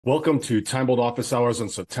Welcome to TimeBolt Office Hours on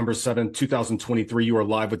September 7th, 2023. You are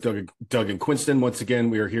live with Doug and Quinton. Once again,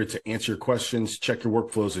 we are here to answer your questions, check your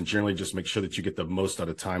workflows, and generally just make sure that you get the most out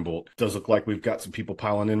of TimeBolt. It does look like we've got some people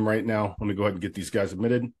piling in right now. Let me go ahead and get these guys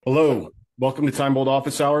admitted. Hello, welcome to TimeBolt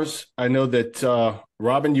Office Hours. I know that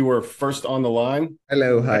Robin, you were first on the line.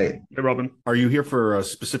 Hello, hi. Hey, Robin. Are you here for a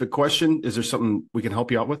specific question? Is there something we can help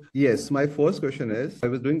you out with? Yes, my first question is, I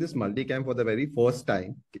was doing this multicam for the very first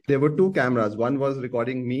time. There were two cameras. One was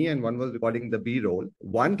recording me and one was recording the B-roll.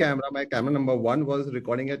 One camera, my camera number one was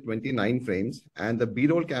recording at 29 frames and the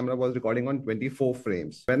B-roll camera was recording on 24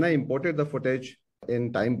 frames. When I imported the footage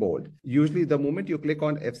in TimeBolt, usually the moment you click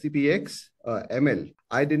on FCPX ML,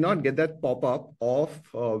 I did not get that pop-up of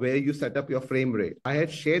where you set up your frame rate. I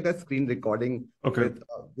had shared that screen recording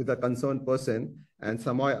with a concerned person, and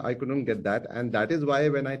somehow I couldn't get that. And that is why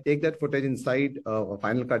when I take that footage inside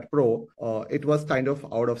Final Cut Pro, it was kind of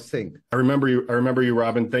out of sync. I remember you,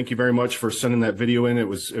 Robin. Thank you very much for sending that video in. It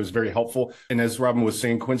was very helpful. And as Robin was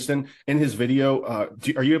saying, Quinton, in his video,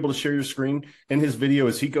 are you able to share your screen? In his video,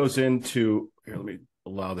 as he goes into, here, let me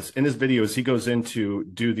allow this. In his video, as he goes in to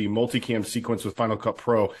do the multicam sequence with Final Cut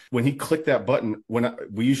Pro, when he clicked that button,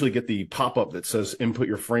 we usually get the pop-up that says input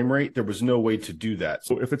your frame rate. There was no way to do that.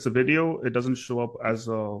 So if it's a video, it doesn't show up as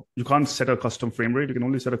you can't set a custom frame rate. You can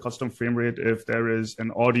only set a custom frame rate if there is an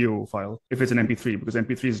audio file, if it's an MP3, because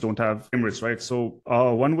MP3s don't have frame rates, right? So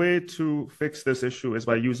one way to fix this issue is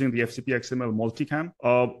by using the FCP XML multicam,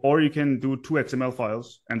 or you can do two XML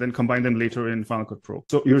files and then combine them later in Final Cut Pro.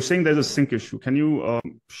 So you're saying there's a sync issue. Can you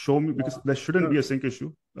show me, because there shouldn't be a sync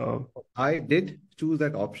issue. I did choose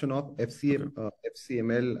that option of FCML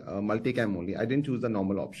multicam only. I didn't choose the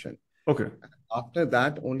normal option. Okay. After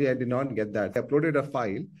that, only I did not get that. I uploaded a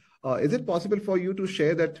file. Is it possible for you to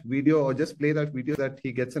share that video or just play that video that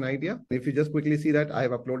he gets an idea? If you just quickly see that I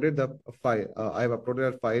have uploaded the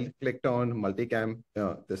file, clicked on multicam,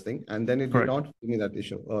 this thing, and then it did not give me that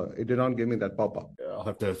issue. It did not give me that pop-up. I'll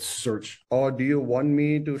have to search. Or do you want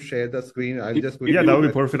me to share the screen? I'll just quickly. Yeah, that would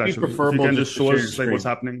be perfect. Actually, you can just show us like what's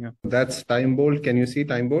happening. Yeah. That's TimeBolt. Can you see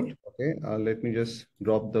TimeBolt? Okay, let me just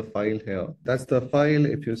drop the file here. That's the file.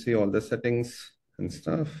 If you see all the settings and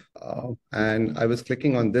stuff, and I was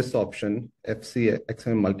clicking on this option, FC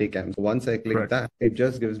XML multicam. So once I click that, it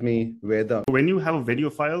just gives me where the. When you have a video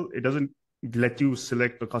file, it doesn't let you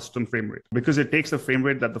select the custom frame rate because it takes the frame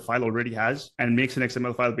rate that the file already has and makes an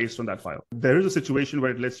XML file based on that file. There is a situation where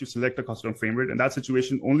it lets you select a custom frame rate, and that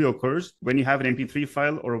situation only occurs when you have an MP3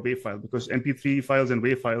 file or a WAV file, because MP3 files and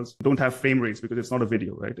WAV files don't have frame rates because it's not a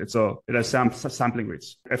video, right? It has sampling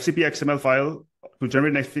rates. FCP XML file, to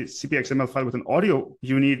generate an FCP XML file with an audio,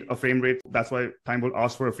 you need a frame rate. That's why TimeBolt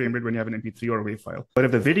asks for a frame rate when you have an MP3 or a WAV file. But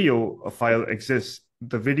if the video file exists,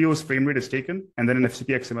 the video's frame rate is taken and then an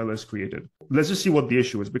FCP XML is created. Let's just see what the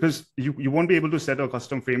issue is, because you won't be able to set a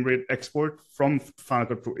custom frame rate export from Final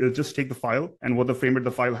Cut Pro. It'll just take the file and what the frame rate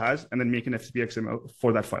the file has and then make an FCP XML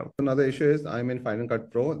for that file. Another issue is I'm in Final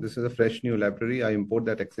Cut Pro. This is a fresh new library. I import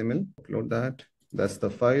that XML, upload that. That's the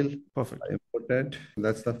file. Perfect. I imported.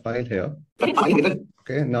 That's the file here.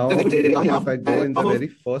 Okay, now if I go in the very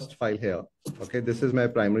first file here, okay, this is my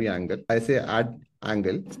primary angle. I say add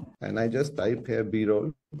angle and I just type here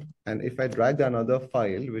B-roll. And if I drag another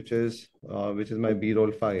file, which is my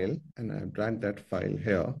B-roll file, and I drag that file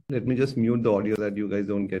here, let me just mute the audio that you guys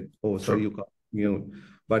don't get. Oh, sorry, you can't mute.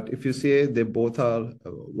 But if you say they both are,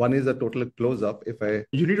 one is a total close-up.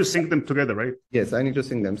 You need to sync them together, right? Yes, I need to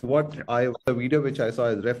sync them. So the video which I saw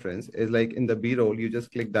as reference is like in the B-roll, you just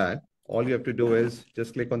click that. All you have to do is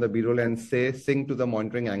just click on the B-roll and say sync to the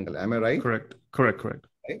monitoring angle. Am I right? Correct.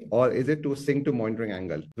 Right? Or is it to sync to monitoring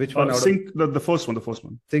angle? Which one? Sync the first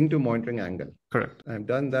one. Sync to monitoring angle. Correct. I've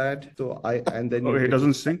done that. So and then it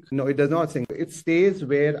doesn't sync? No, it does not sync. It stays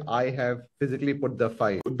where I have physically put the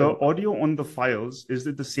file. The audio on the files, is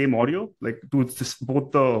it the same audio? Like both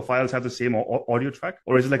the files have the same audio track,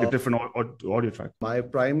 or is it like a different audio track? My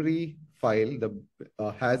primary file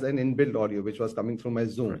has an inbuilt audio which was coming through my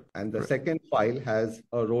Zoom, and the second file has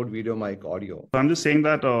a Rode video mic audio. So I'm just saying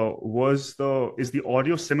that is the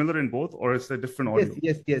audio similar in both, or is it a different audio?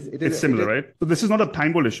 Yes. It's similar, right? So this is not a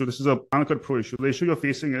TimeBolt issue. This is a Final Cut Pro issue. The issue you're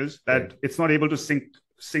facing is that it's not able to sync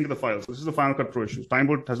the files. This is a Final Cut Pro issue.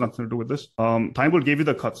 TimeBolt has nothing to do with this. TimeBolt gave you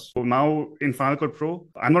the cuts. So now in Final Cut Pro,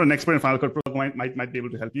 I'm not an expert in FinalCut Pro, might be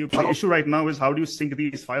able to help you. The issue right now is how do you sync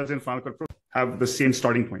these files in Final Cut Pro? Have the same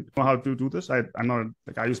starting point. Know how to do this? I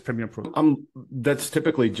use Premiere Pro. That's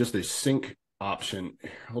typically just a sync option.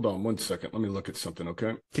 Hold on one second. Let me look at something,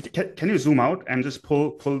 okay? Can you zoom out and just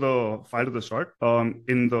pull the file to the start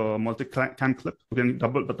in the multicam clip? You can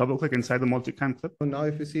double click inside the multicam clip. So now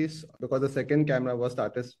if you see, because the second camera was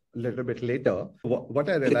started a little bit later, what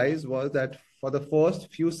I realized was that for the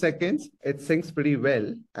first few seconds, it syncs pretty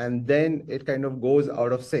well, and then it kind of goes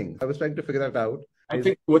out of sync. I was trying to figure that out. I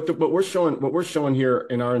think what we're showing here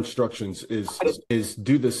in our instructions is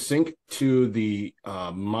do the sync to the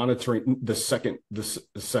monitoring the second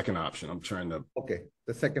option. I'm trying to. Okay,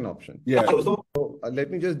 the second option. Yeah. So let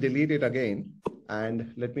me just delete it again,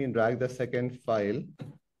 and let me drag the second file.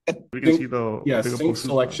 We can see the sync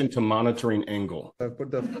selection to monitoring angle. I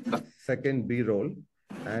put the second B-roll,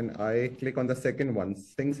 and I click on the second one,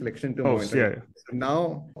 sync selection to monitoring. Yeah.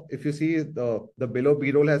 Now, if you see the below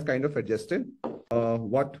B-roll has kind of adjusted.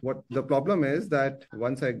 What the problem is that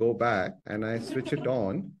once I go back and I switch it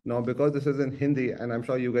on, now because this is in Hindi, and I'm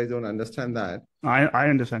sure you guys don't understand that. I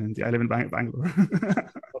understand Hindi. I live in Bangalore.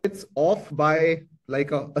 It's off by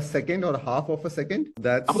like a second or half of a second.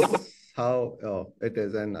 That's how it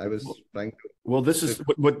is. And I was trying to. Well, this is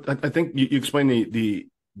what I think you explained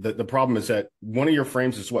the problem is that one of your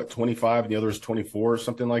frames is what, 25 and the other is 24 or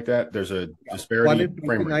something like that. There's a disparity. One is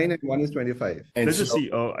 29 and one is 25. And let's just see.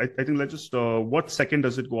 I think let's just what second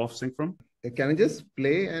does it go off sync from? Can I just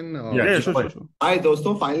play and sure. Hi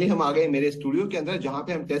दोस्तों, finally हम आ गए मेरे studio के अंदर जहां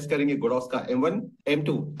पे हम test करेंगे गोडोस का M1,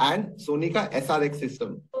 M2 and सोनी का SRX system.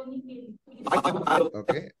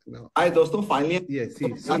 Okay. No. Hi दोस्तों, finally. Yes.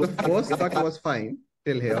 See, so the first cut was fine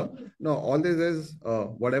till here. No, all this is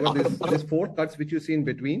whatever these 4 cuts which you see in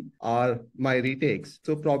between are my retakes.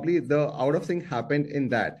 So probably the out of sync happened in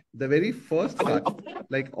that. The very first cut,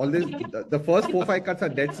 like all this, the first 4-5 cuts are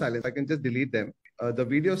dead silent. I can just delete them. The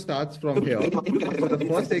video starts from here. So the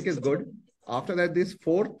first take is good. After that, these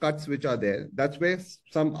 4 cuts which are there, that's where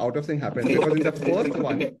some out of sync happens. Because in the first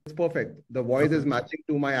one, it's perfect. The voice is matching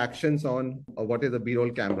to my actions on what is the B-roll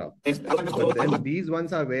camera. But then these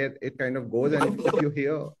ones are where it kind of goes. And if you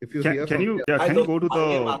hear, can you go to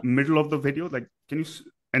the middle of the video? Like, can you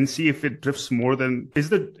and see if it drifts more than is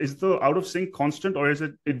the out of sync constant, or is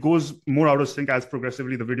it goes more out of sync as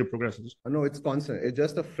progressively the video progresses? No, it's constant. It's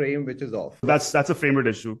just a frame which is off. That's a frame rate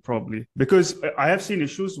issue probably, because I have seen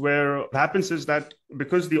issues where what happens is that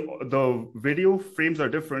because the video frames are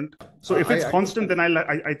different. So if it's constant, then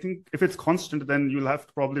I think if it's constant, then you'll have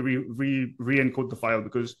to probably re-encode the file,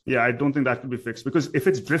 because I don't think that could be fixed. Because if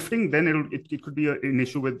it's drifting, then it could be an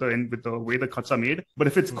issue with the way the cuts are made. But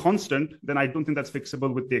if it's constant, then I don't think that's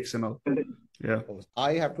fixable with the XML. Yeah.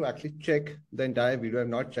 I have to actually check the entire video. I've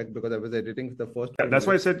not checked because I was editing the first. That's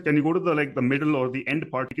why I said, can you go to the middle or the end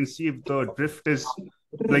part? You can see if the drift is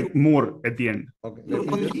like more at the end. Okay, let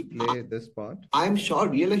me just play this part. I'm sure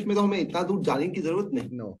real life में तो हमें इतना दूर जाने की जरूरत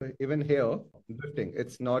नहीं. No, even here, drifting,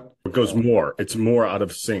 it's not. It goes more. It's more out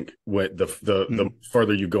of sync with the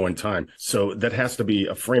further you go in time. So that has to be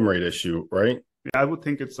a frame rate issue, right? Yeah, I would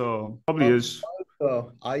think it's probably is.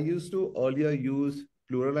 I used to earlier use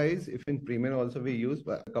Pluralize, if in Premium also we use,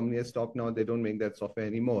 but the company has stopped now. They don't make that software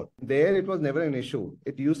anymore. There, it was never an issue.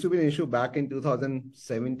 It used to be an issue back in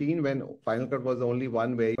 2017 when Final Cut was the only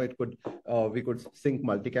one way it could we could sync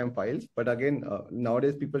multicam files. But again,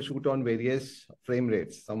 nowadays people shoot on various frame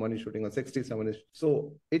rates. Someone is shooting on 60, someone is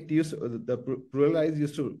so it used the Pluralize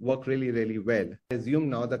used to work really, really well. I assume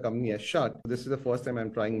now the company has shut. This is the first time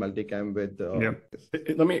I'm trying multicam with.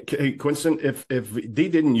 Let me, hey, Quinton, if they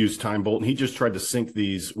didn't use TimeBolt and he just tried to sync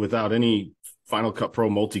these without any Final Cut Pro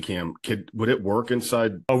multicam, would it work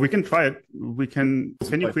inside? Oh, we can try it. Can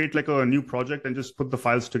you create like a new project and just put the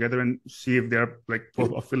files together and see if they're like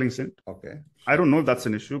filling sync? Okay. I don't know if that's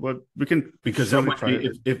an issue, but we can. Because that might be,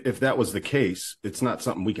 if that was the case, it's not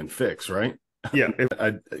something we can fix, right? Yeah.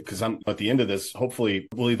 Because I'm at the end of this, hopefully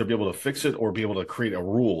we'll either be able to fix it or be able to create a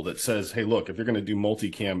rule that says, hey, look, if you're going to do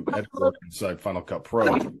multicam edit work inside Final Cut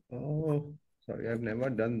Pro. Oh. Sorry, I've never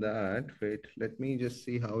done that. Wait, let me just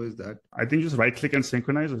see how is that. I think just right click and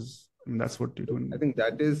synchronize that's what you do. I think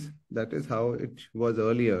that is how it was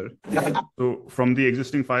earlier. So from the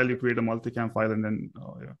existing file, you create a multicam file and then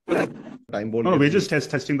TimeBolt. No, we're just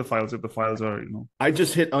testing the files if the files are, I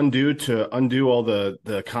just hit undo to undo all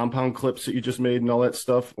the compound clips that you just made and all that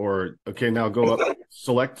stuff. Or okay, now go up,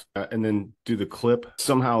 select, and then do the clip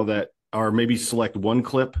somehow that. Or maybe select one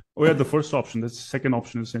clip. Oh yeah, the first option. The second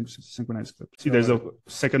option is synchronized clip. See, there's a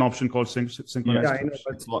second option called synchronized. Yeah, I know,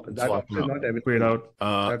 but that option is not everything.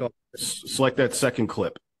 Select that second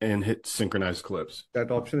clip. and hit synchronize clips.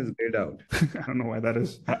 That option is grayed out. I don't know why that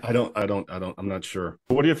is. I'm not sure.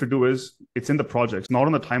 What you have to do is it's in the project, not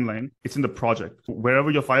on the timeline. It's in the project.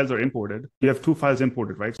 Wherever your files are imported, you have 2 files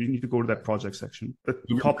imported, right? So you need to go to that project section. The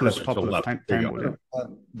top left, TimeBolt.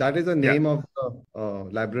 That is the name of the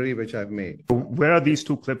library which I've made. So where are these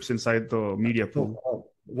 2 clips inside the media pool? So,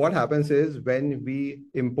 what happens is when we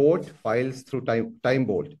import files through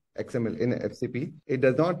TimeBolt XML in FCP, it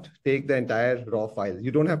does not take the entire raw file.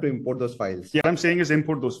 You don't have to import those files. Yeah, what I'm saying is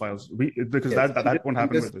import those files because that won't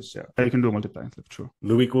happen with this. Yeah, you can do a multiplying clip. Sure.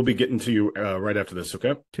 Luik, we'll be getting to you right after this.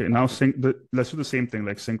 Okay. Okay. Now let's do the same thing,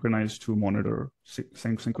 like synchronize to monitor,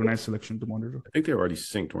 synchronize selection to monitor. I think they're already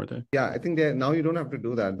synced, weren't they? Yeah, I think now you don't have to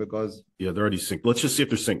do that because they're already synced. Let's just see if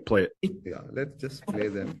they're synced. Play it. Yeah, let's just play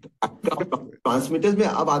them. Transmitters में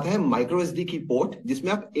अब आता है micro SD की port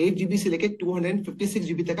जिसमें आप 8 GB से लेके 256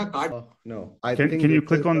 GB तक का card No, can you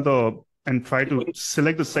click on the and try to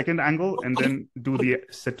select the second angle and then do the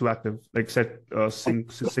set to active, like set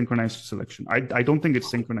synchronized selection. I don't think it's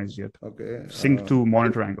synchronized yet. Okay. Sync to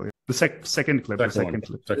monitor angle. The second clip. Second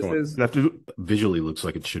clip. You have to do... Visually looks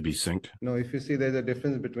like it should be synced. No, if you see there's a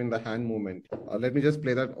difference between the hand movement. Let me just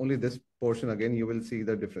play that only this portion again. You will see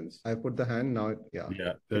the difference. I put the hand now.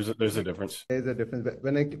 Yeah. There's a difference. There's a difference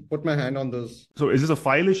when I put my hand on those. So is this a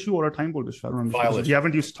file issue or a TimeBolt issue? I don't know. File issue. You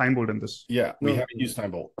haven't used TimeBolt in this. Yeah, we haven't used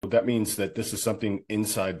TimeBolt. That means that this is something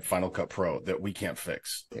inside Final Cut Pro that we can't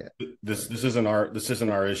fix. Yeah. This isn't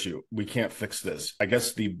our issue. We can't fix this. I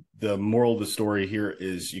guess the moral of the story here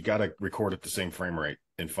is you got to record at the same frame rate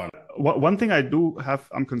in Final. One thing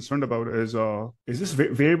I'm concerned about is this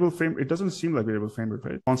variable frame? It doesn't seem like variable frame rate,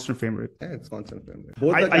 right? Constant frame rate. Yeah, it's constant frame rate.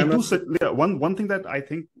 One thing that I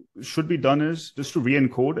think should be done is just to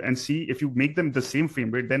re-encode and see if you make them the same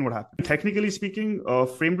frame rate, then what happens. Technically speaking,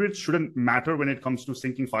 frame rates shouldn't matter when it comes to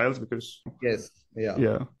syncing files because yeah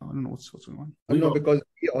I don't know what's going on. No, because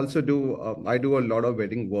we also do I do a lot of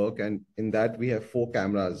wedding work, and in that we have 4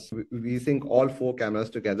 cameras. We sync all 4 cameras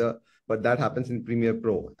together, but that happens in Premiere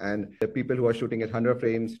Pro, and the people who are shooting at 100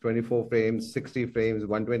 frames, 24 frames, 60 frames,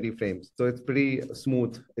 120 frames, so it's pretty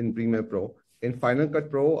smooth in Premiere Pro. In Final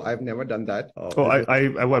Cut Pro, I've never done that.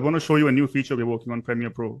 I want to show you a new feature we're working on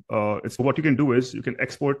Premiere Pro. It's what you can do is you can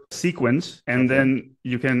export sequence and then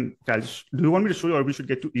you can. Do you want me to show you, or we should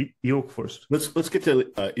get to EOC first? Let's get to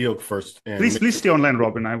EOC first. And please stay online,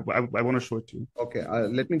 Robin. I want to show it to you. Okay,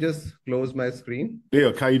 let me just close my screen.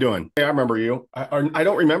 EOC, how you doing? Hey, I remember you. I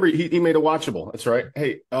don't remember. He made a watchable. That's right.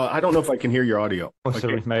 Hey, I don't know if I can hear your audio. Oh,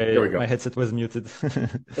 sorry, my headset was muted.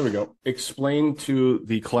 There we go. Explain to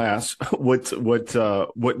the class what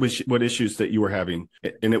issues that you were having,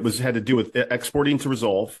 and it had to do with exporting to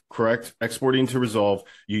Resolve, correct? Exporting to Resolve.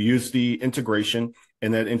 You use the integration,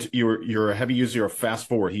 and then you're a heavy user of fast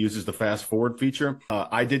forward. He uses the fast forward feature.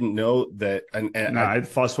 I didn't know that.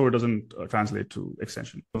 Fast forward doesn't translate to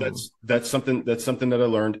extension. That's something that I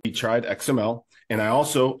learned. He tried XML, and I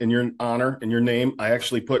also, in your honor, in your name, I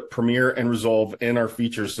actually put Premiere and Resolve in our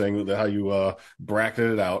features, saying how you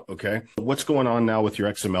bracketed it out. Okay, what's going on now with your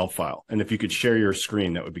XML file? And if you could share your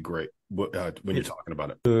screen, that would be great. When you're talking about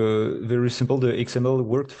it, very simple. The XML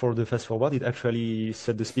worked for the fast forward. It actually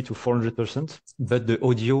set the speed to 400%, but the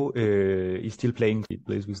audio is still playing. It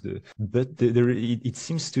plays with it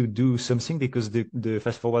seems to do something because the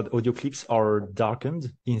fast forward audio clips are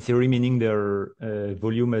darkened. In theory, meaning their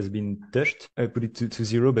volume has been touched. I put it to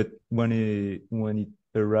 0, but when it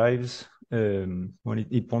arrives, when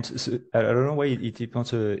it points, I don't know why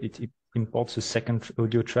it imports a second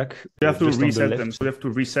audio track. You have to reset them. So you have to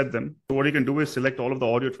reset them. So what you can do is select all of the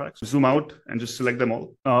audio tracks, zoom out, and just select them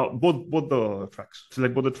all. Both the tracks.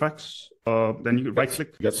 Select both the tracks. Then you right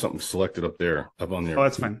click. You got something selected up on there. Oh,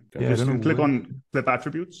 that's fine. Okay. Yeah, just click on clip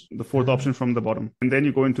attributes, the 4th option from the bottom, and then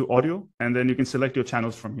you go into audio, and then you can select your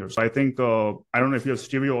channels from here. So I think I don't know if you have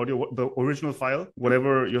stereo audio, the original file,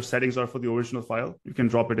 whatever your settings are for the original file, you can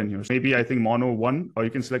drop it in here. So maybe I think mono 1, or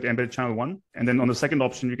you can select embed channel 1, and then on the second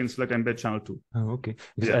option you can select embed channel 2. Oh, okay.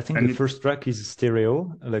 Because I think the first track is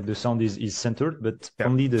stereo, like the sound is centered, but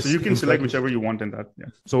only the. So you can select whichever you want in that. Yeah.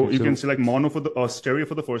 So you can select mono for the stereo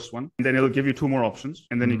for the first one, and then it'll give you 2 more options,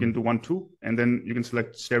 and then you can do 1, 2, and then you can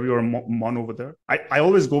select stereo or mono over there. I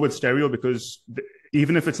always go with stereo because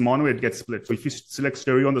even if it's mono, it gets split. So if you select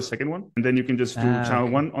stereo on the second one, and then you can just do channel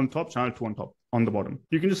 1 on top, channel 2 on top. on the bottom.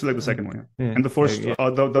 You can just select the second one. Yeah. And the first,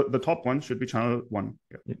 the top one should be channel 1.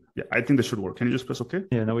 Yeah, I think this should work. Can you just press OK?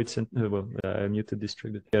 Yeah, now it's I muted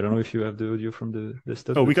distracted. I don't know if you have the audio from the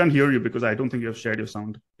desktop. Oh, we can't hear you because I don't think you have shared your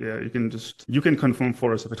sound. Yeah, you can confirm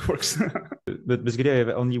for us if it works. But basically, I have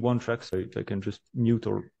only one track, so if I can just mute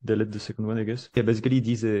or delete the second one, I guess. Yeah, basically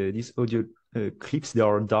these audio clips, they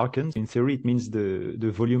are darkened. In theory, it means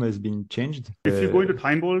the volume has been changed. If you go into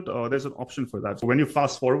TimeBolt, there's an option for that. So when you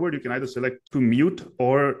fast forward, you can either select to mute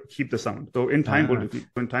or keep the sound. So in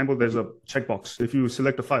TimeBolt, there's a checkbox. If you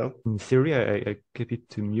select a file. In theory, I kept it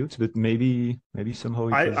to mute, but maybe somehow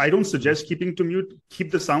I don't suggest keeping to mute.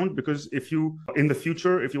 Keep the sound, because if you in the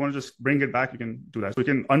future, if you want to just bring it back, you can do that. So you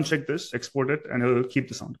can uncheck this, export it, and it'll keep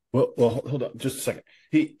the sound. Well, hold on just a second.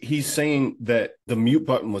 He's saying that the mute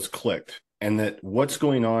button was clicked, and that what's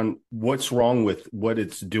wrong with what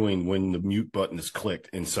it's doing when the mute button is clicked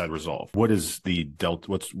inside Resolve? What is the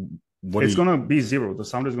delta? It's going to be 0. The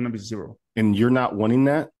sound is going to be 0. And you're not wanting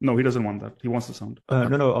that? No, he doesn't want that. He wants the sound.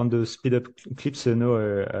 No, on the speed up clips, because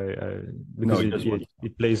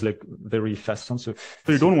it plays like very fast sound. So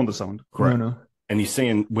you don't want the sound. Correct. No. And he's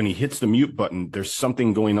saying when he hits the mute button, there's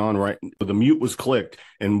something going on, right? The mute was clicked,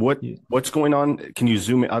 and what's going on? Can you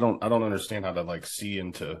zoom in? I don't understand how to see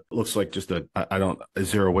into. It looks like just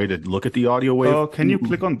is there a way to look at the audio wave? Can you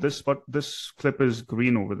click on this? But this clip is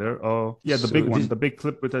green over there. The big one, the big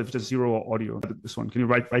clip with just 0 audio. This one. Can you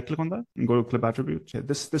right click on that and go to clip attribute? Yeah,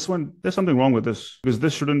 this one. There's something wrong with this, because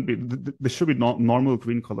this shouldn't be. This should be normal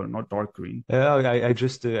green color, not dark green. I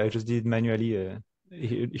just did it manually.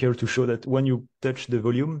 Here to show that when you touch the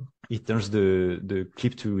volume, it turns the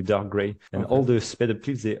clip to dark gray, and all the sped up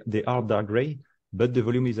clips they are dark gray, but the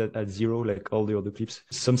volume is at 0, like all the other clips.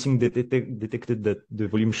 Something detected that the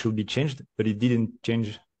volume should be changed, but it didn't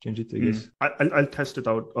change it, I guess. I'll test it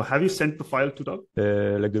out. Have you sent the file to Doug?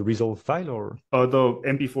 Like the Resolve file, or the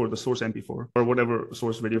MP4, the source MP4, or whatever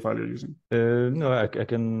source video file you're using? No, I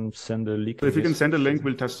can send a link. So if you can send a link,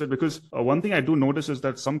 we'll test it, because one thing I do notice is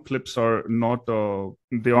that some clips are not,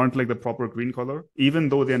 they aren't like the proper green color, even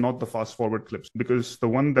though they're not the fast forward clips, because the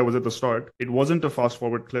one that was at the start, it wasn't a fast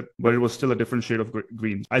forward clip, but it was still a different shade of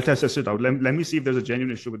green. I'll test it out. Let me see if there's a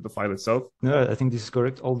genuine issue with the file itself. No, I think this is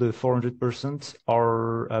correct. All the 400%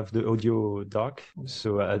 have the audio dark,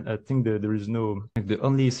 so I think that there is no. The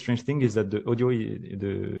only strange thing is that the audio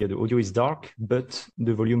is dark, but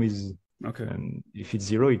the volume is. Okay. And if it's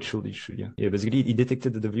 0, it should. Yeah. Basically, it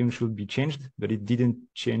detected that the volume should be changed, but it didn't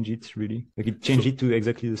change it really. Like it changed it to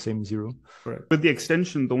exactly the same 0. Correct. With the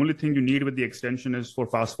extension, the only thing you need with the extension is for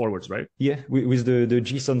fast forwards, right? Yeah. With the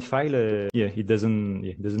JSON file, it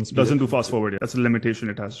doesn't do fast forward. That's a limitation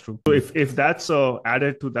it has. True. So if that's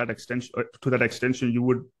added to that extension, you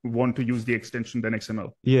would want to use the extension than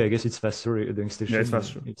XML. Yeah, I guess it's faster. The extension. Yeah, it's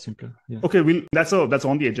faster. It's simpler. Yeah. Okay. That's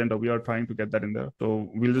on the agenda. We are trying to get that in there.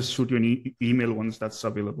 So we'll just shoot you an email once that's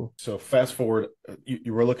available. So fast forward,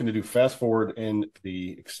 you were looking to do fast forward in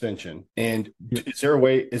the extension. And is there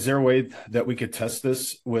a way that we could test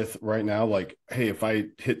this with right now? Like, hey, if I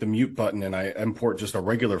hit the mute button and I import just a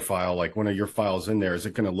regular file, like one of your files in there, is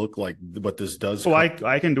it going to look like what this does? Oh, I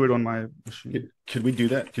can do it on my machine. Could we do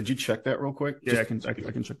that? Could you check that real quick? Yeah, I can check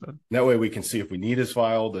that. That way we can see if we need his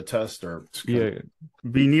file to test or. Yeah,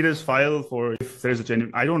 we need his file for if there's a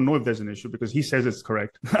genuine. I don't know if there's an issue because he says it's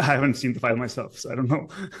correct. I haven't seen the file myself, so I don't know.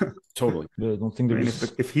 Totally. I don't think there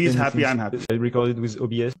is. If he's happy, I'm happy. I recorded with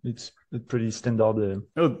OBS. It's pretty standard.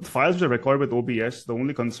 The files which are recorded with OBS, the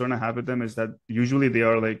only concern I have with them is that usually they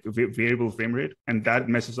are like variable frame rate, and that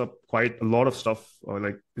messes up quite a lot of stuff,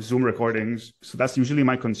 like Zoom recordings. So that's usually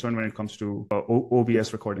my concern when it comes to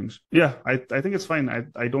OBS recordings. Yeah, I think it's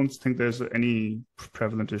fine. I don't think there's any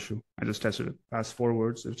prevalent issue. I just tested it. Fast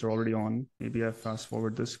forwards, which are already on. Maybe I fast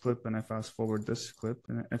forward this clip and I fast forward this clip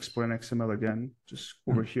and I export an XML again, just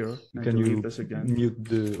over here. Can you read this again? Mute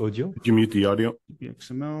the audio? Did you mute the audio? The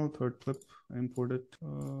XML, third clip. I import it.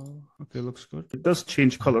 Okay, looks good. It does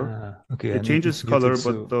change color. Okay. It changes color,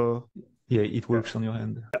 but yeah, it works on your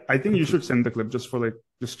hand. I think you should send the clip just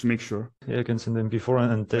to make sure. Yeah, I can send them before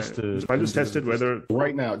and test. I just tested whether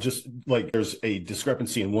right now, just like there's a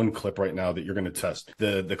discrepancy in one clip right now that you're going to test.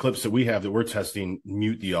 The clips that we have that we're testing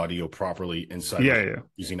mute the audio properly inside.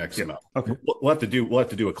 Using XML. Yeah. Okay. We'll have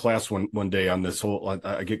to do a class one day on this whole.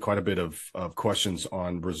 I get quite a bit of questions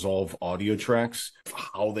on Resolve audio tracks,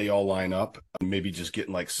 how they all line up. Maybe just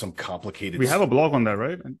getting like some complicated. We have a blog on that,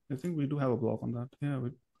 right? I think we do have a blog on that. Yeah,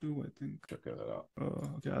 we do. I think. Check that out.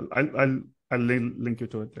 Okay, I'll link you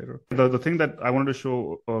to it later. The thing that I wanted to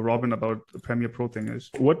show Robin about the Premiere Pro thing is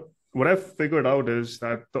what what I've figured out is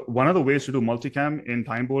that one of the ways to do multicam in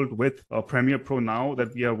TimeBolt with Premiere Pro now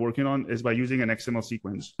that we are working on is by using an XML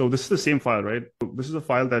sequence. So this is the same file, right? This is a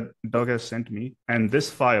file that Doug has sent me. And this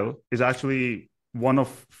file is actually one of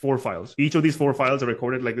 4 files. Each of these 4 files are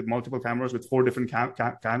recorded like with multiple cameras with 4 different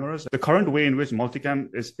cameras. The current way in which multicam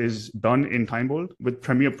is done in TimeBolt with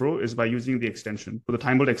Premiere Pro is by using the extension. So the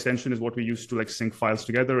TimeBolt extension is what we use to like sync files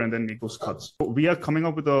together and then make those cuts. So we are coming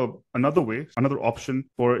up with another way, another option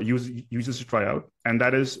for users to try out, and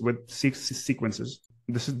that is with sequences.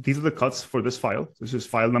 These are the cuts for this file. This is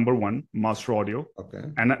file number 1, master audio. Okay.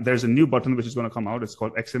 And there's a new button which is going to come out. It's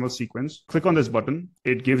called XML sequence. Click on this button.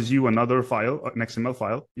 It gives you another file, an XML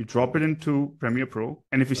file. You drop it into Premiere Pro.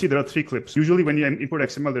 And if you see, there are 3 clips. Usually when you import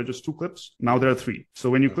XML, there are just 2 clips. Now there are 3. So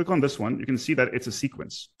when you click on this one, you can see that it's a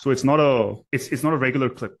sequence. So it's not a regular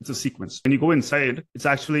clip. It's a sequence. When you go inside, it's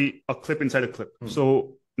actually a clip inside a clip.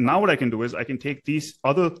 So now what I can do is I can take these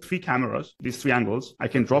other 3 cameras, these 3 angles, I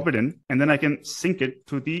can drop it in, and then I can sync it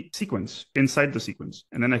to the sequence inside the sequence.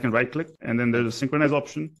 And then I can right click, and then there's a synchronize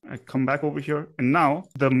option. I come back over here, and now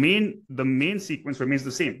the main sequence remains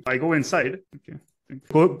the same. I go inside, okay.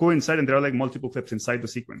 Go inside, and there are like multiple clips inside the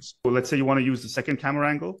sequence. So let's say you want to use the second camera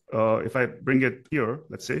angle. If I bring it here,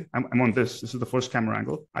 let's say I'm on this is the first camera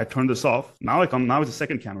angle. I turn this off. Now it's the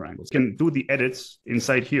second camera angle. You can do the edits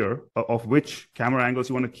inside here of which camera angles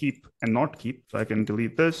you want to keep and not keep. So I can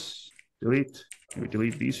delete this,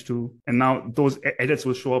 delete these 2. And now those edits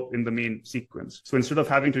will show up in the main sequence. So instead of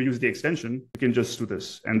having to use the extension, you can just do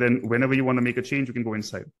this. And then whenever you want to make a change, you can go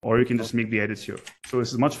inside, or you can just make the edits here. So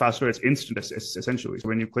this is much faster. It's instant, essentially. So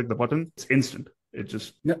when you click the button, it's instant. It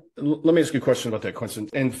just let me ask you a question about that, Quinton.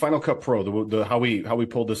 And Final Cut Pro, the how we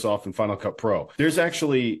pulled this off in Final Cut Pro. They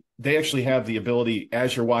actually have the ability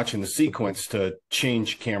as you're watching the sequence to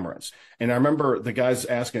change cameras. And I remember the guys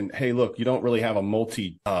asking, "Hey, look, you don't really have a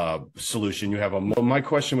multi solution. You have my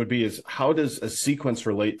question would be is how does a sequence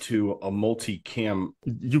relate to a multi-cam?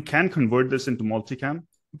 You can convert this into multicam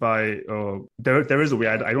by there is a way.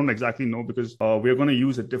 I don't exactly know because we're going to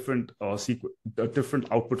use a different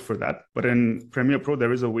output for that. But in Premiere Pro,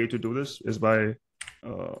 there is a way to do this is by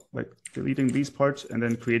like deleting these parts and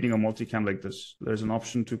then creating a multicam like this. There's an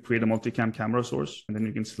option to create a multicam camera source, and then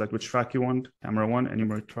you can select which track you want, camera 1,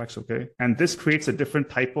 enumerate tracks, okay. And this creates a different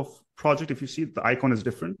type of project. If you see, the icon is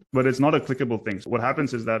different, but it's not a clickable thing. So what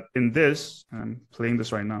happens is that in this, I'm playing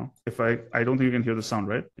this right now. If I don't think you can hear the sound,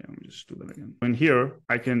 right? Yeah, let me just do that again. In here,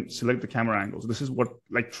 I can select the camera angles. This is what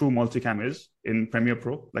like true multicam is in Premiere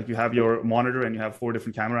Pro. Like you have your monitor and you have 4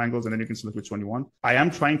 different camera angles, and then you can select which one you want. I am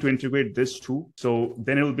trying to integrate this too. So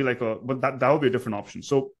then it will be like but that will be a different option.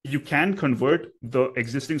 So you can convert the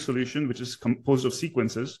existing solution, which is composed of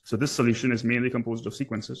sequences. So this solution is mainly composed of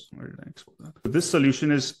sequences. Where did I export that? So this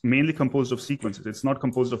solution is mainly composed of sequences. It's not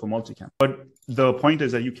composed of a multicam. But the point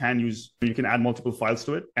is that you can add multiple files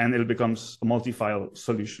to it, and it becomes a multi-file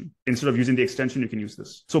solution. Instead of using the extension, you can use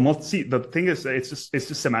this. So the thing is, it's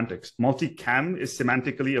just semantics. Multicam is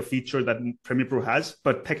semantically a feature that Premiere Pro has,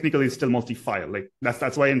 but technically it's still multi-file. Like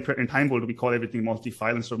that's why in TimeBolt we call everything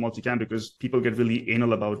multi-file instead of multicam, because people get really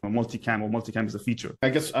anal about multicam, or multicam is a feature. I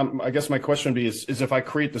guess my question would be is if I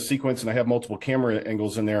create the sequence and I have multiple camera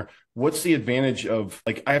angles in there, what's the advantage of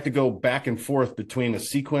like I have to go back and forth between a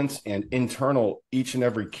sequence and internal each and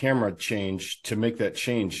every camera change to make that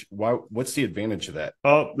change? What's the advantage of that?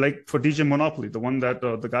 Like for DJ Monopoly, the one that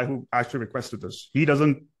the guy who actually requested this, he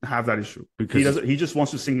doesn't have that issue because he just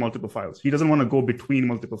wants to sync multiple files. He doesn't want to go between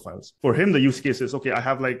multiple files. For him, the use case is, okay, I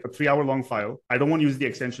have like a 3-hour long file. I don't want to use the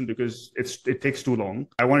extension because it takes too long.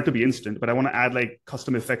 I want it to be instant, but I want to add like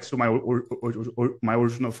custom effects to my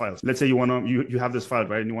original files. Let's say you have this file,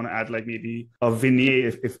 right? And you want to add like maybe a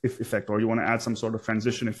vignette effect, or you want to add some sort of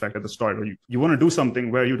transition effect at the start, or you want to do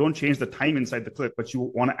something where you don't change the time inside the clip, but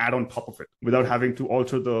you want to add on top of it without having to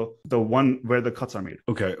alter the one where the cuts are made.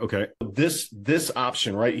 Okay. This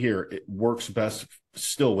option right here, it works best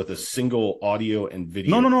still with a single audio and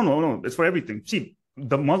video. No. It's for everything. See,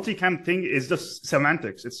 the multicam thing is just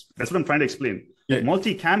semantics. That's what I'm trying to explain. Yeah.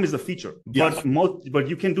 Multicam is the feature, yes. but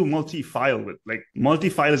you can do multi-file with like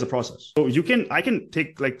multi-file is a process. So I can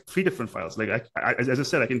take like 3 different files. Like as I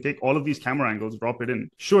said, I can take all of these camera angles, drop it in.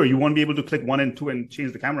 Sure, you won't be able to click 1 and 2 and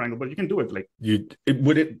change the camera angle, but you can do it. Like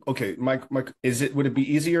would it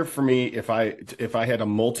be easier for me if I had a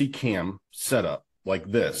multi-cam setup like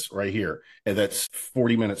this right here, and that's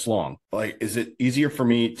 40 minutes long? Like, is it easier for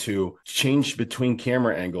me to change between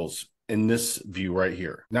camera angles in this view right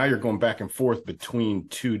here. Now you're going back and forth between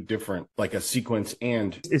two different, like a sequence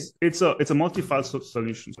and It's a multi-file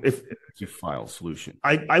solution. If multi-file solution.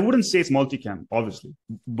 I wouldn't say it's multicam, obviously.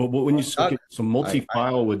 But when you so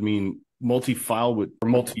multi-file would mean multi-file with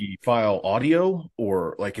multi-file audio,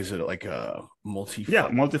 or like is it like a multi-file? Yeah,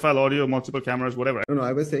 multi-file audio, multiple cameras, whatever. No,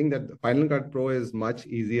 I was saying that Final Cut Pro is much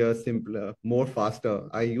easier, simpler, more faster.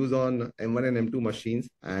 I use on M1 and M2 machines,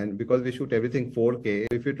 and because we shoot everything 4K,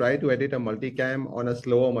 if you try to edit a multicam on a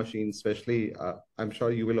slower machine, especially, I'm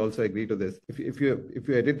sure you will also agree to this. If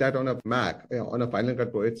you edit that on a Mac, on a Final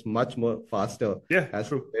Cut Pro, it's much more faster. Yeah, that's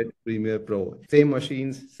true. Premiere Pro, same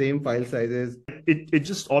machines, same file sizes. It's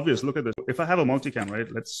just obvious. Look at this. If I have a multicam, right?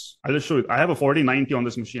 I'll just show you. I have a 4090 on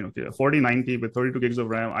this machine. Okay, a 4090 with 32 gigs of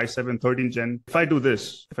RAM, i7 13 Gen. If I do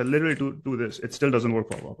this, if I literally do this, it still doesn't work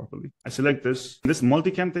properly. I select this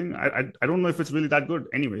multicam thing. I don't know if it's really that good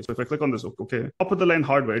anyway. So if I click on this, okay, top of the line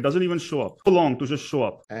hardware, it doesn't even show up. So long to just show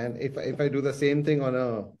up. And if I do the same thing on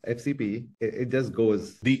a FCP, it just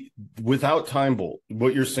goes. Without TimeBolt,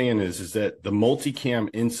 what you're saying is that the multicam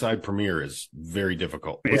inside Premiere is very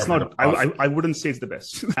difficult. It's not. I wouldn't say it's the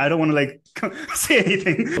best. I don't want to like say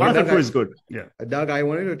anything. Final Cut Pro is good. Yeah. Doug, I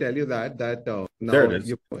wanted to tell you that now there it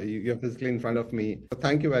is. You're physically in front of me. So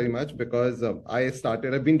thank you very much, because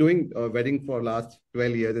I've been doing wedding for last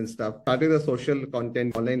 12 years and stuff. Started a social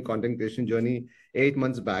content, online content creation journey 8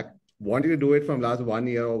 months back. Wanted to do it from last 1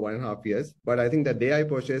 year or 1.5 years. But I think the day I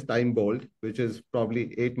purchased TimeBolt, which is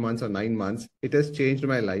probably 8 months or 9 months, it has changed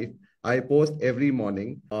my life. I post every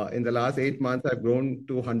morning. In the last 8 months, I've grown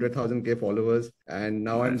to 100,000 followers. And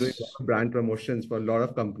now I'm doing brand promotions for a lot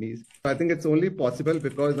of companies. I think it's only possible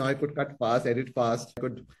because now I could cut fast, edit fast. I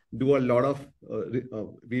could do a lot of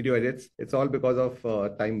video edits. It's all because of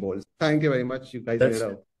TimeBolt. Thank you very much. You guys made a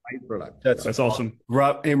nice product. That's awesome.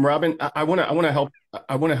 Robin, I want to help.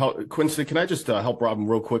 Quinton, can I just help Robin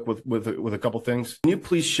real quick with a couple things? Can you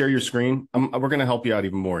please share your screen? We're going to help you out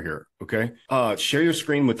even more here. Okay. Share your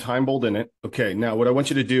screen with TimeBolt in it. Okay. Now, what I want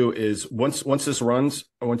you to do is once this runs,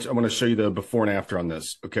 I want to show you the before and after on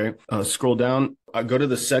this. Okay. Scroll down. Go to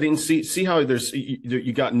the settings. See how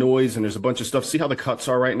you got noise and there's a bunch of stuff. See how the cuts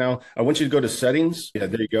are right now. I want you to go to settings. Yeah,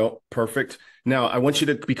 there you go. Perfect. Now I want you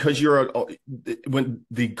to, because when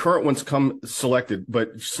the current ones come selected,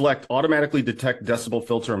 but select automatically detect decibel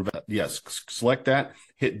filter and yes, select that.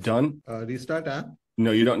 Hit done. Restart app.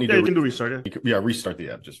 No, you don't need to. You can do restart. Yeah, restart the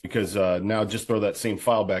app just because now just throw that same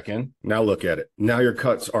file back in. Now look at it. Now your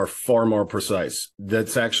cuts are far more precise.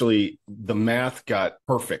 That's actually the math got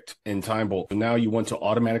perfect in TimeBolt. Now you want to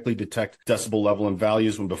automatically detect decibel level and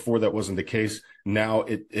values when before that wasn't the case. Now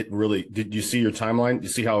it really, did you see your timeline? You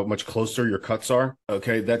see how much closer your cuts are?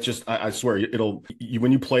 Okay, that just, I swear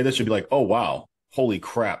when you play this, you'll be like, oh, wow. Holy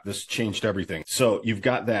crap, this changed everything. So you've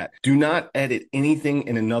got that. Do not edit anything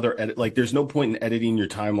in another edit. Like there's no point in editing your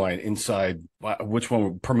timeline inside which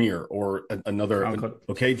one, Premiere or another.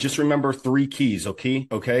 Okay, just remember 3 keys. Okay,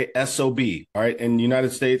 SOB. All right, in the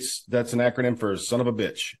United States, that's an acronym for son of a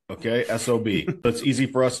bitch. Okay, SOB. So it's easy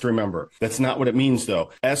for us to remember. That's not what it means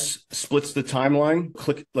though. S splits the timeline.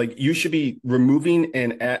 Click, like you should be removing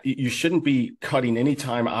you shouldn't be cutting any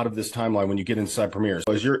time out of this timeline when you get inside Premiere.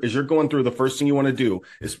 So as you're going through, the first thing you want to do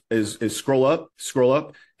is scroll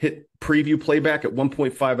up, hit preview playback at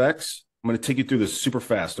 1.5x. I'm going to take you through this super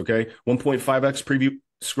fast. Okay. 1.5x preview,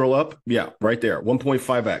 scroll up. Yeah, right there.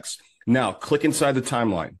 1.5x. Now click inside the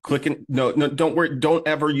timeline. No, don't worry. Don't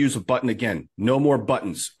ever use a button again. No more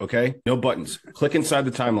buttons. Okay. No buttons. Click inside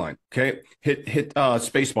the timeline. Okay. Hit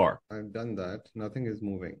space bar. I've done that. Nothing is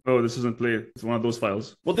moving. Oh, this isn't played. It's one of those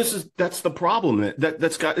files. Well, that's the problem.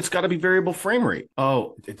 It's got to be variable frame rate.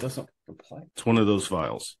 Oh, it doesn't apply. It's one of those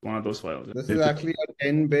files. This is actually a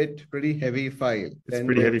 10-bit, pretty heavy file. It's a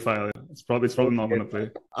pretty heavy file. It's probably not going to play.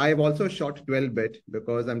 I've also shot 12-bit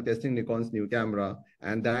because I'm testing Nikon's new camera,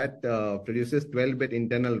 and that produces 12-bit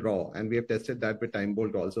internal RAW, and we have tested that with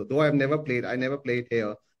TimeBolt also. Though I never played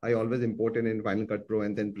here. I always import it in Final Cut Pro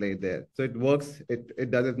and then play it there. So it works. It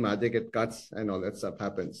does its magic. It cuts and all that stuff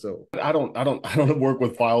happens. So I don't work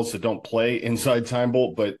with files that don't play inside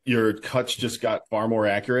TimeBolt, but your cuts just got far more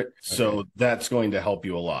accurate. So that's going to help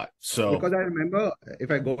you a lot. So because I remember if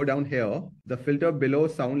I go down here, the filter below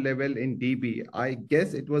sound level in dB, I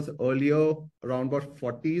guess it was earlier around about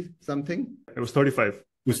 40 something. It was 35.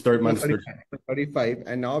 was 30 minus 30. 35.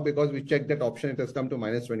 And now because we checked that option, it has come to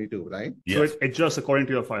minus 22, right? Yes. So it adjusts according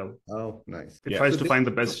to your file. Oh, nice. It Yeah. tries So to this- find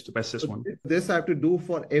the bestest one. This I have to do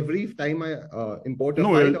for every time I import a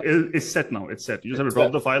No, file. it's set now. It's set. You just have to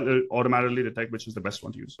drop the file. It'll automatically detect which is the best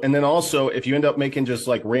one to use. And then also, if you end up making just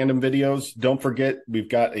like random videos, don't forget we've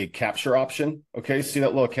got a capture option. Okay, see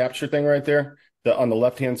that little capture thing right there? On the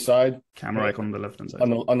left-hand side, Camera icon on the left hand side.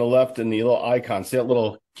 on the left, and the little icon. See that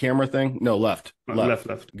little camera thing? No, left.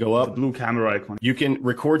 Left. Go The up. blue camera icon. You can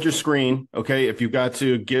record your screen. Okay, if you've got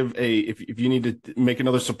to give if you need to make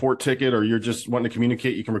another support ticket or you're just wanting to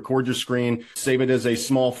communicate, you can record your screen, save it as a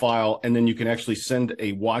small file, and then you can actually send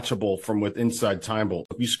a watchable from inside TimeBolt.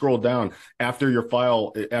 If you scroll down after your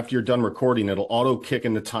file, after you're done recording, it'll auto kick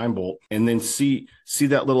into TimeBolt, and then see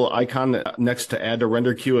that little icon next to add to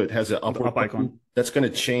render queue. It has an Up icon. That's going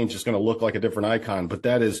to change. It's going to look like a different icon, but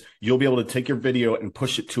that is, you'll be able to take your video and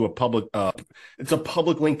push it to a public, it's a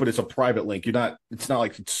public link, but it's a private link. It's not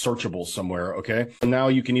like it's searchable somewhere. Okay. And now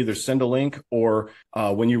you can either send a link or,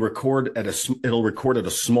 when you record it'll record at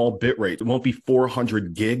a small bit rate. It won't be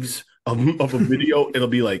 400 gigs of a video. It'll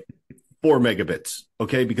be like 4 megabits.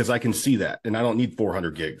 Okay. Because I can see that and I don't need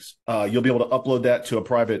 400 gigs. You'll be able to upload that to a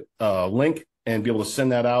private, link and be able to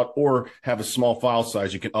send that out, or have a small file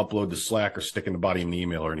size you can upload to Slack or stick in the body of an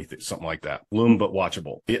email or anything, something like that. Loom, but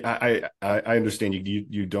watchable. I understand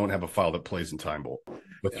you don't have a file that plays in TimeBolt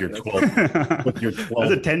with your 12 with your 12.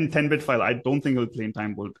 That's a 10-bit file. I don't think it'll play in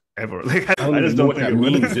TimeBolt ever. Like I don't I even just know don't what think that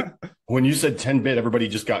it means. would. When you said 10-bit, everybody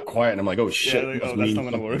just got quiet, and I'm like, oh shit, Yeah, like, must that's mean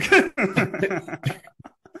not gonna something. work.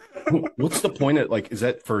 What's the point of, like, is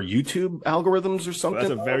that for YouTube algorithms or something?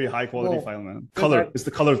 That's a very high quality No. file, man. Color. It's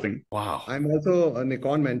the color thing. Wow. I'm also a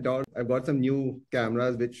Nikon mentor. I've got some new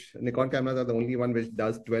cameras, which Nikon cameras are the only one which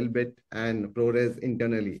does 12-bit and ProRes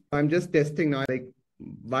internally. I'm just testing now, like,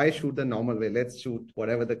 why shoot the normal way? Let's shoot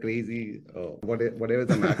whatever the crazy, whatever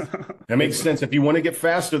the max. That makes sense. If you want to get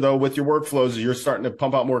faster, though, with your workflows, you're starting to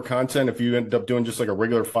pump out more content. If you end up doing just like a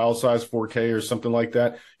regular file size 4K or something like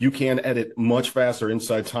that, you can edit much faster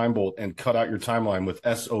inside TimeBolt and cut out your timeline with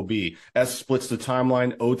SOB. S splits the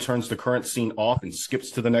timeline, O turns the current scene off and skips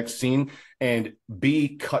to the next scene, and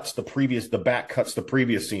B cuts the back cuts the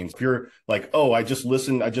previous scenes. If you're like, oh, I just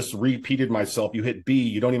repeated myself, you hit B,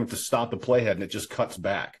 you don't even have to stop the playhead and it just cuts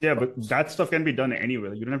back. Yeah, but that stuff can be done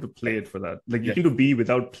anywhere. You don't have to play it for that. Like you can do B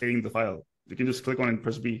without playing the file. You can just click on it and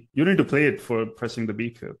press B. You don't need to play it for pressing the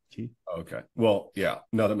B key. Okay. Well, yeah.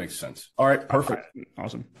 No, that makes sense. All right. Perfect.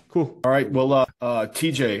 Awesome. Cool. All right. Well,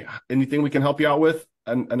 TJ, anything we can help you out with?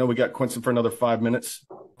 I know we got Quinton for another 5 minutes.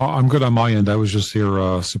 I'm good on my end. I was just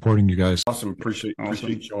here supporting you guys. Awesome. Appreciate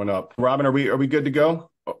you showing up. Robin, are we good to go?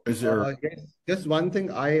 Is there Yes. Just one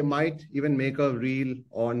thing, I might even make a reel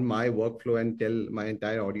on my workflow and tell my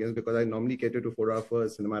entire audience, because I normally cater to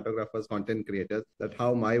photographers, cinematographers, content creators, that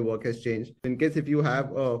how my work has changed. In case if you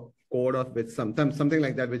have a code of with something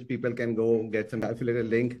like that, which people can go get some affiliated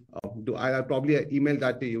link, I'll probably email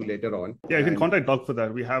that to you later on. Yeah, you can contact Doug for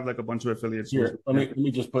that. We have like a bunch of affiliates. here? Let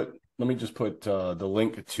me just put the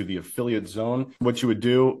link to the affiliate zone. What you would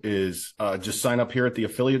do is just sign up here at the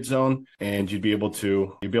affiliate zone, and you'd be able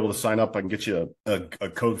to sign up. I can get you a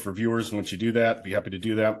code for viewers. And once you do that, be happy to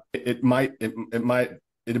do that.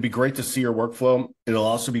 It'd be great to see your workflow. It'll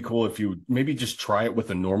also be cool if you maybe just try it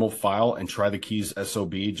with a normal file and try the keys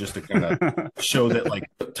SOB, just to kind of show that like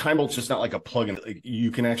TimeBolt's just not like a plugin. Like,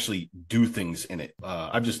 you can actually do things in it.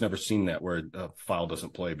 I've just never seen that where a file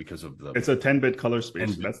doesn't play because of the. It's a 10-bit color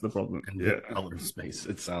space. That's the problem. Yeah, color space.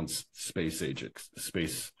 It sounds space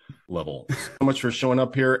level. So much for showing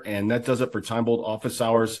up here, and that does it for TimeBolt office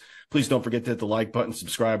hours. Please don't forget to hit the like button,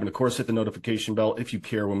 subscribe, and of course hit the notification bell if you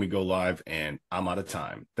care when we go live. And I'm out of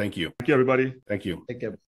time. Thank you. Thank you, everybody. Thank you. Take care.